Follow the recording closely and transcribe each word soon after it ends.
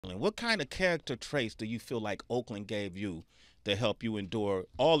What kind of character traits do you feel like Oakland gave you to help you endure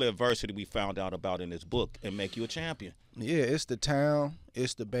all the adversity we found out about in this book and make you a champion? Yeah, it's the town,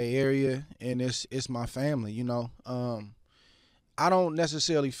 it's the Bay Area, and it's my family. I don't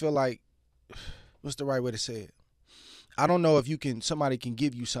necessarily feel like what's the right way to say it. I don't know if somebody can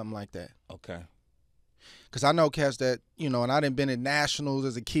give you something like that. Okay. Cause I know cats that and I done been in nationals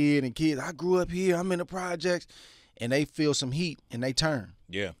as a kid and kids. I grew up here. I'm in the projects, and they feel some heat and they turn.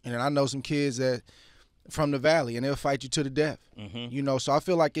 Yeah. And I know some kids that from the valley and they'll fight you to the death. Mm-hmm. So I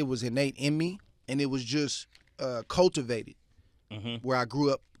feel like it was innate in me, and it was just cultivated. Where I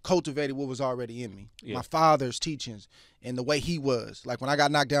grew up, cultivated what was already in me. Yeah. My father's teachings and the way he was. Like when I got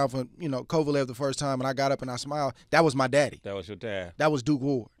knocked down from Kovalev the first time, and I got up and I smiled. That was my daddy. That was your dad. That was Duke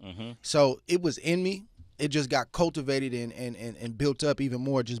Ward. Mm-hmm. So it was in me. It just got cultivated and built up even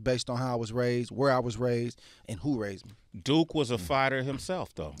more just based on how I was raised, where I was raised, and who raised me. Duke was a fighter himself,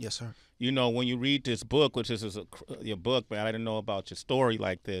 though. Yes, sir. When you read this book, which is your book, man, I didn't know about your story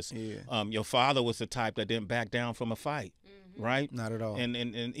like this. Yeah. Your father was the type that didn't back down from a fight, right? Not at all. And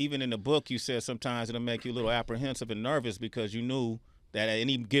even in the book, you said sometimes it'll make you a little apprehensive and nervous because you knew that at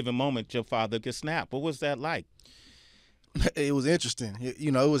any given moment your father could snap. What was that like? It was interesting.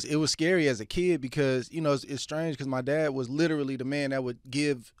 It was scary as a kid because it's strange because my dad was literally the man that would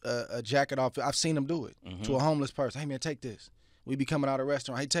give a jacket off. I've seen him do it to a homeless person. Hey man, take this. We be coming out of a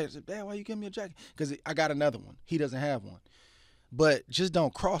restaurant. He takes it. Dad, why you give me a jacket? Because I got another one. He doesn't have one. But just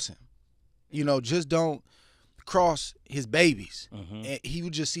don't cross him. Just don't cross his babies. And he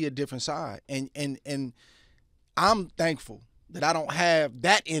would just see a different side. And I'm thankful that I don't have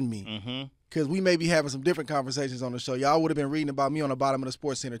that in me. Because we may be having some different conversations on the show. Y'all would have been reading about me on the bottom of the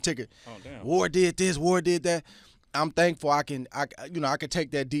Sports Center ticket. Oh, damn. War did this, war did that. I'm thankful I can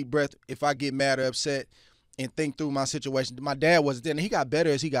take that deep breath if I get mad or upset and think through my situation. My dad wasn't there. And he got better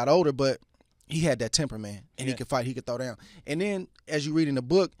as he got older, but he had that temper, man. And he could fight, he could throw down. And then, as you read in the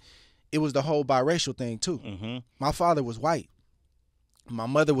book, it was the whole biracial thing, too. My father was white. My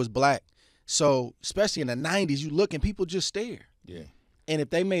mother was black. So, especially in the 90s, you look and people just stare. Yeah. And if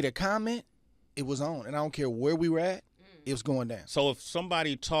they made a comment, it was on, and I don't care where we were at, it was going down. So if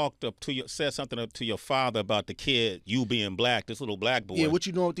somebody said something to your father about the kid, you being black, this little black boy. Yeah, what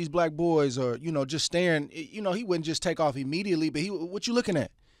you doing with these black boys, or just staring. He wouldn't just take off immediately, but what you looking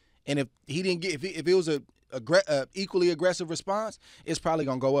at? And if he didn't get, if it was a equally aggressive response, it's probably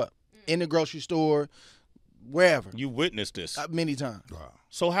gonna go up in the grocery store, wherever. You witnessed this many times. Wow.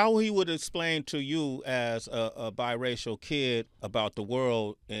 So how he would explain to you as a biracial kid about the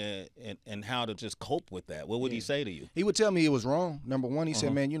world and how to just cope with that? What would he say to you? He would tell me it was wrong. Number one, he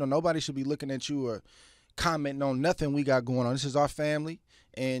said, man, nobody should be looking at you or commenting on nothing we got going on. This is our family,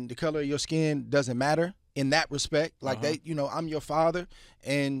 and the color of your skin doesn't matter in that respect. Like I'm your father,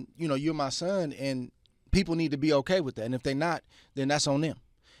 and you're my son, and people need to be okay with that. And if they're not, then that's on them.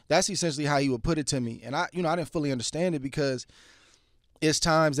 That's essentially how he would put it to me. And I didn't fully understand it because it's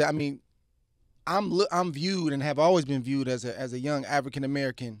times that, I'm viewed and have always been viewed as a young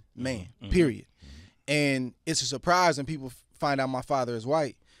African-American man, period. And it's a surprise when people find out my father is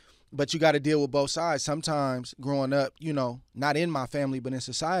white. But you got to deal with both sides. Sometimes growing up, not in my family, but in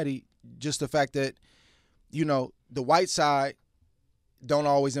society, just the fact that, the white side don't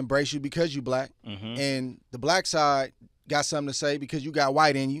always embrace you because you black. And the black side got something to say because you got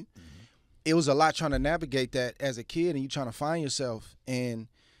white in you. It was a lot trying to navigate that as a kid, and you trying to find yourself. And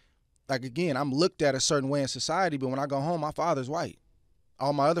like, again, I'm looked at a certain way in society, but when I go home, my father's white.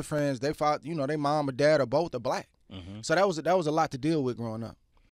 All my other friends, they mom or dad or both are black. So that was a lot to deal with growing up.